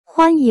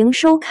欢迎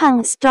收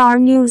看 Star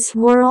News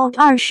World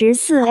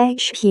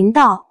 24H 频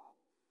道，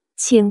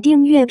请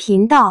订阅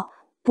频道，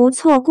不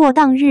错过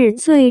当日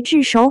最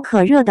炙手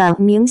可热的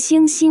明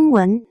星新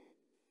闻。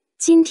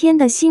今天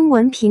的新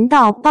闻频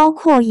道包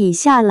括以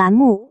下栏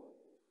目：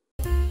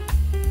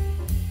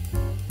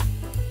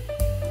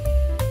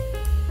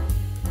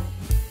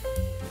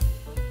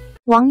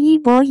王一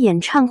博演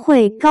唱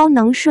会高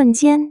能瞬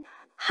间，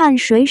汗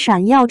水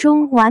闪耀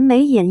中完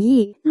美演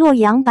绎洛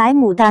阳白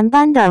牡丹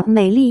般的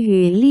美丽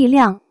与力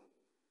量。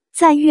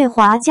在乐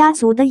华家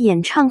族的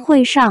演唱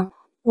会上，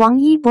王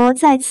一博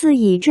再次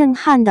以震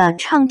撼的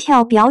唱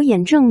跳表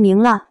演证明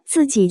了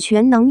自己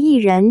全能艺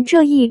人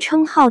这一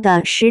称号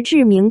的实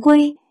至名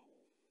归。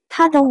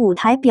他的舞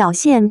台表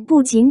现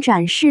不仅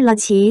展示了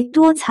其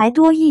多才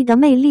多艺的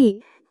魅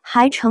力，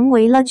还成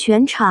为了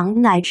全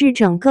场乃至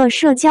整个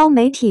社交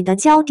媒体的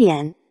焦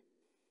点。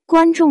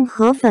观众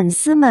和粉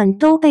丝们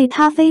都被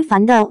他非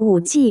凡的舞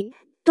技、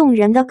动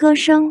人的歌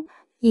声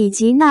以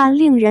及那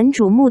令人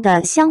瞩目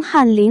的香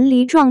汗淋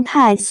漓状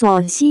态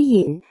所吸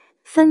引，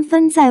纷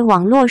纷在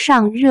网络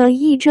上热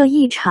议这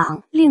一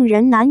场令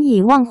人难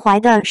以忘怀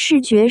的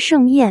视觉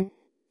盛宴。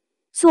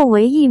作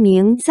为一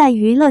名在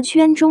娱乐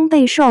圈中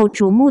备受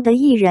瞩目的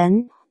艺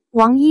人，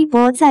王一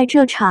博在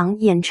这场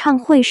演唱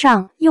会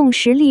上用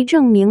实力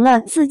证明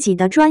了自己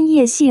的专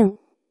业性。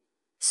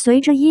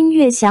随着音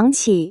乐响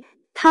起，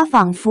他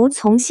仿佛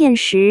从现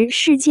实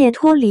世界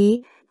脱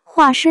离，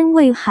化身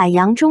为海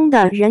洋中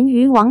的人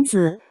鱼王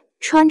子，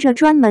穿着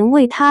专门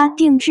为他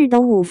定制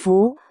的舞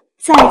服，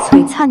在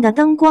璀璨的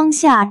灯光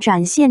下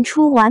展现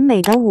出完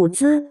美的舞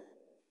姿。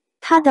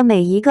他的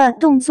每一个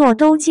动作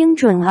都精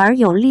准而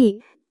有力，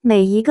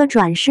每一个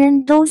转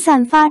身都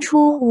散发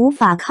出无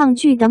法抗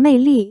拒的魅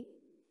力。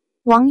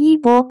王一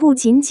博不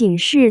仅仅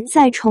是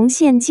在重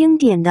现经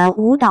典的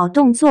舞蹈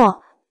动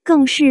作，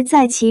更是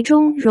在其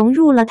中融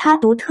入了他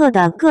独特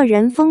的个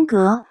人风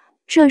格，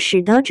这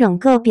使得整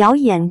个表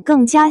演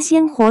更加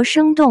鲜活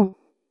生动。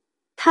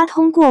他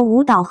通过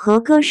舞蹈和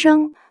歌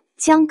声，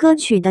将歌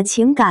曲的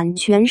情感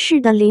诠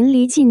释得淋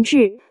漓尽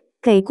致，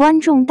给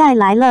观众带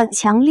来了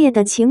强烈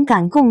的情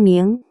感共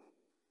鸣。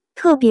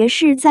特别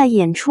是在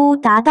演出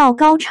达到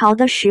高潮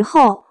的时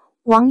候，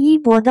王一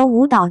博的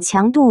舞蹈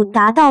强度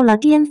达到了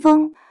巅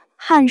峰，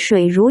汗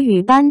水如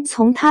雨般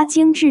从他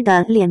精致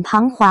的脸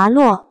庞滑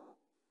落。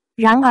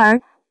然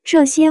而，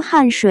这些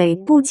汗水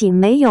不仅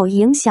没有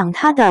影响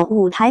他的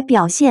舞台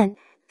表现，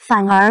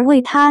反而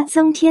为他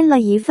增添了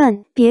一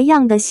份别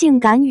样的性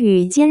感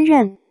与坚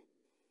韧。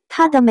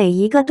他的每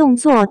一个动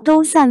作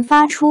都散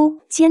发出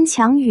坚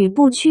强与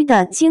不屈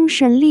的精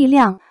神力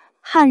量，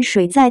汗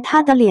水在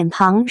他的脸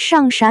庞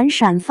上闪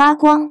闪发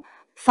光，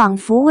仿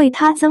佛为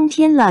他增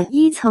添了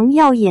一层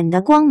耀眼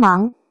的光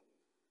芒。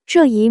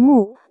这一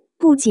幕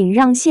不仅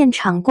让现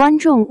场观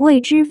众为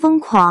之疯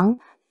狂，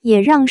也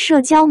让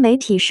社交媒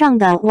体上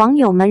的网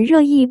友们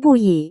热议不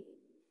已。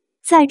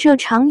在这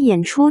场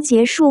演出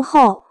结束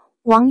后，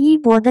王一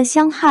博的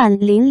香汗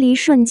淋漓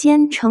瞬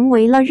间成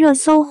为了热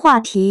搜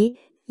话题，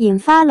引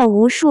发了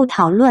无数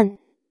讨论。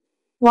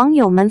网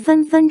友们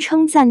纷纷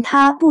称赞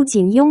他不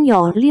仅拥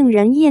有令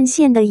人艳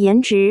羡的颜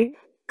值，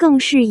更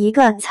是一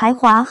个才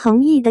华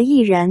横溢的艺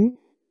人。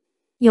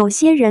有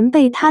些人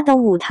被他的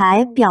舞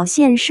台表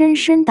现深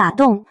深打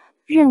动，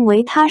认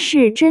为他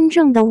是真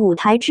正的舞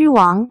台之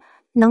王，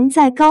能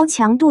在高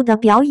强度的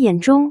表演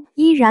中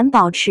依然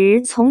保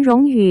持从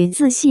容与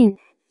自信。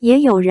也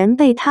有人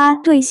被他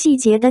对细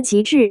节的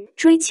极致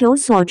追求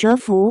所折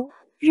服，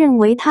认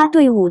为他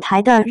对舞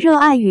台的热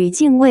爱与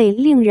敬畏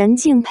令人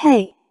敬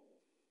佩。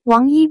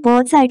王一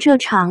博在这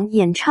场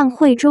演唱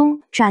会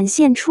中展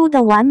现出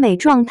的完美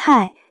状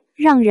态，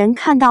让人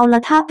看到了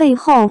他背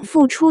后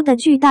付出的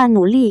巨大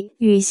努力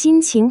与辛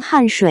勤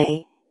汗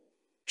水。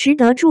值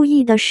得注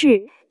意的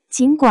是，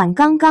尽管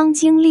刚刚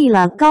经历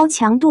了高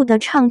强度的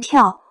唱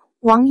跳，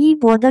王一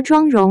博的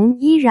妆容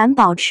依然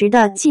保持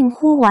得近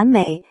乎完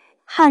美，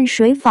汗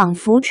水仿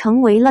佛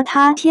成为了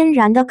他天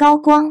然的高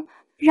光，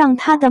让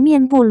他的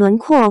面部轮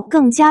廓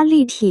更加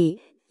立体，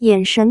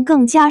眼神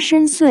更加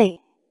深邃。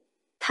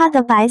他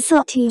的白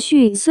色 T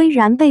恤虽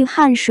然被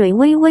汗水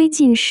微微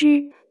浸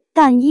湿，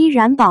但依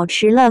然保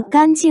持了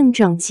干净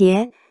整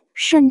洁，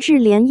甚至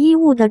连衣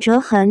物的折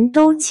痕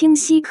都清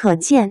晰可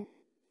见。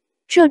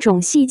这种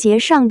细节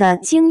上的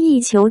精益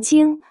求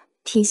精，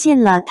体现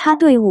了他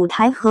对舞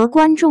台和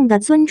观众的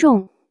尊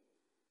重。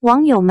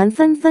网友们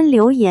纷纷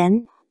留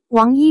言：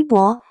王一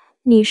博，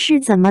你是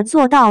怎么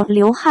做到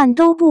流汗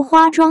都不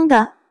化妆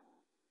的？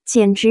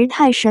简直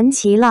太神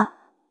奇了！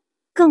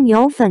更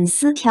有粉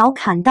丝调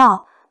侃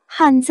道：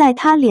汗在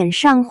他脸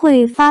上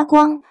会发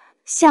光，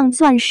像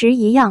钻石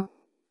一样。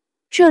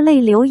这类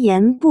留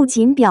言不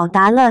仅表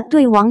达了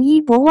对王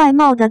一博外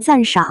貌的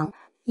赞赏，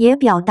也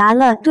表达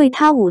了对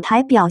他舞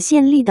台表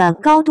现力的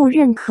高度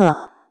认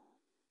可。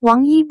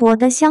王一博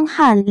的香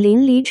汗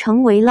淋漓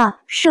成为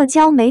了社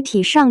交媒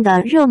体上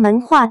的热门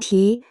话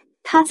题。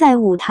他在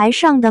舞台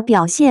上的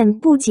表现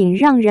不仅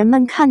让人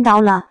们看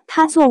到了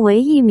他作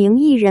为一名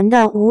艺人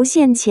的无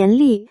限潜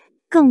力，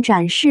更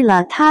展示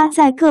了他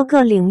在各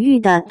个领域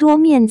的多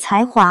面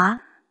才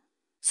华。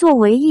作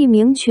为一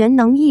名全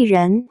能艺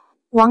人，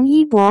王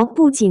一博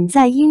不仅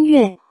在音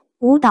乐、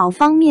舞蹈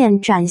方面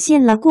展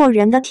现了过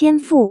人的天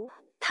赋，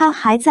他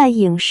还在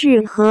影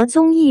视和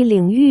综艺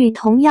领域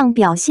同样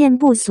表现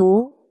不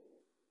俗。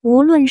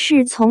无论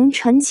是从《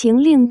陈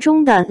情令》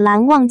中的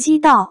蓝忘机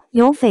到《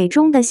有匪》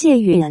中的谢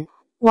允，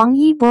王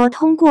一博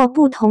通过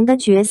不同的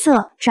角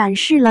色展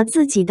示了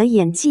自己的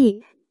演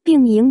技，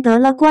并赢得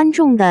了观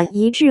众的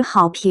一致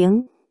好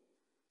评。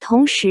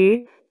同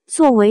时，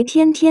作为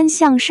天天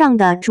向上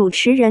的主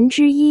持人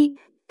之一，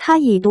他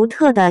以独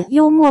特的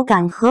幽默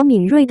感和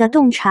敏锐的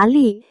洞察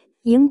力，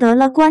赢得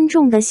了观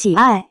众的喜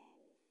爱。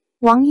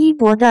王一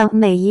博的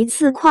每一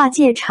次跨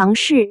界尝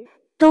试，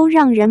都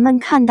让人们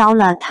看到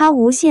了他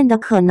无限的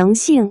可能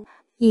性，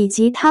以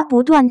及他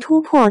不断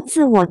突破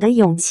自我的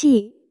勇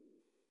气。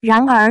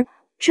然而，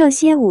这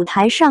些舞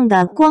台上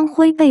的光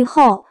辉背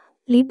后，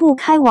离不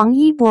开王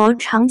一博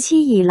长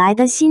期以来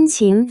的辛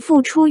勤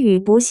付出与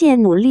不懈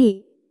努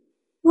力。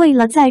为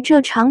了在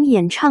这场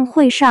演唱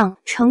会上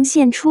呈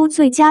现出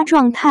最佳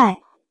状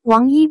态，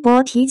王一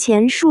博提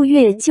前数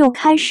月就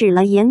开始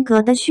了严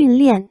格的训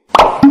练。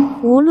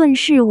无论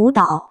是舞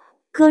蹈、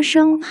歌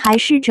声还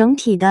是整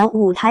体的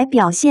舞台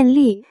表现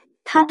力，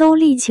他都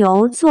力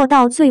求做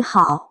到最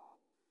好。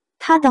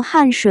他的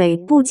汗水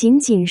不仅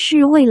仅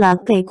是为了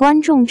给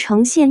观众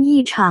呈现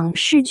一场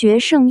视觉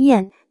盛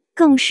宴，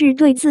更是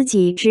对自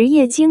己职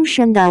业精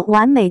神的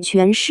完美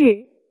诠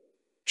释。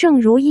正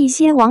如一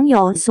些网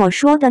友所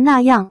说的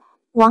那样，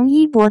王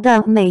一博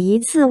的每一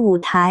次舞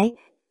台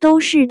都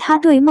是他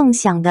对梦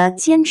想的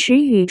坚持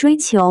与追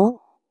求。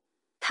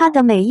他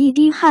的每一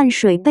滴汗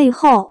水背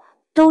后，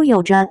都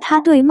有着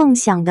他对梦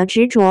想的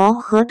执着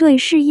和对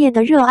事业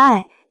的热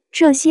爱，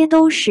这些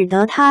都使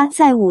得他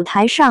在舞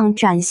台上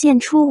展现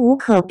出无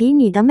可比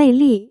拟的魅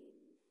力。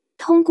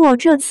通过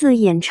这次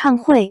演唱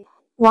会，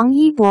王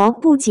一博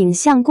不仅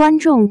向观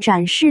众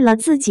展示了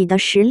自己的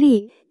实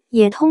力，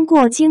也通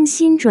过精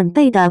心准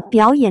备的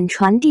表演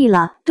传递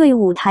了对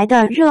舞台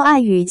的热爱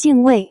与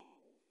敬畏。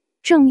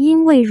正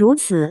因为如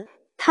此，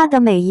他的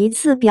每一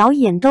次表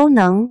演都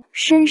能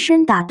深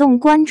深打动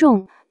观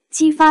众，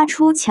激发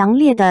出强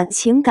烈的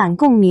情感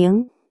共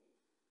鸣。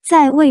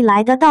在未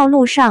来的道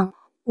路上，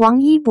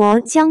王一博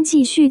将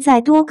继续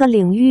在多个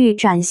领域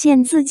展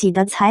现自己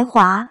的才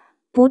华，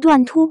不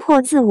断突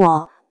破自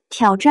我，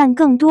挑战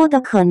更多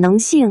的可能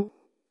性。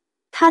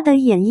他的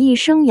演艺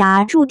生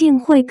涯注定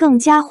会更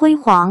加辉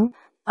煌，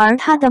而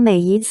他的每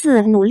一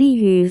次努力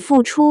与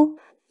付出，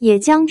也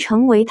将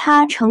成为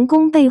他成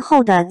功背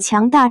后的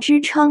强大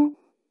支撑。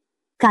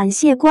感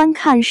谢观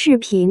看视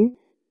频。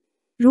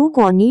如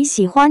果你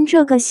喜欢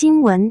这个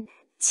新闻，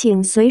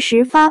请随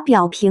时发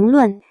表评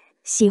论，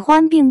喜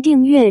欢并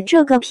订阅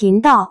这个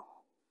频道。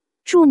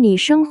祝你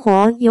生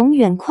活永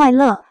远快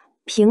乐、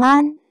平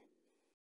安。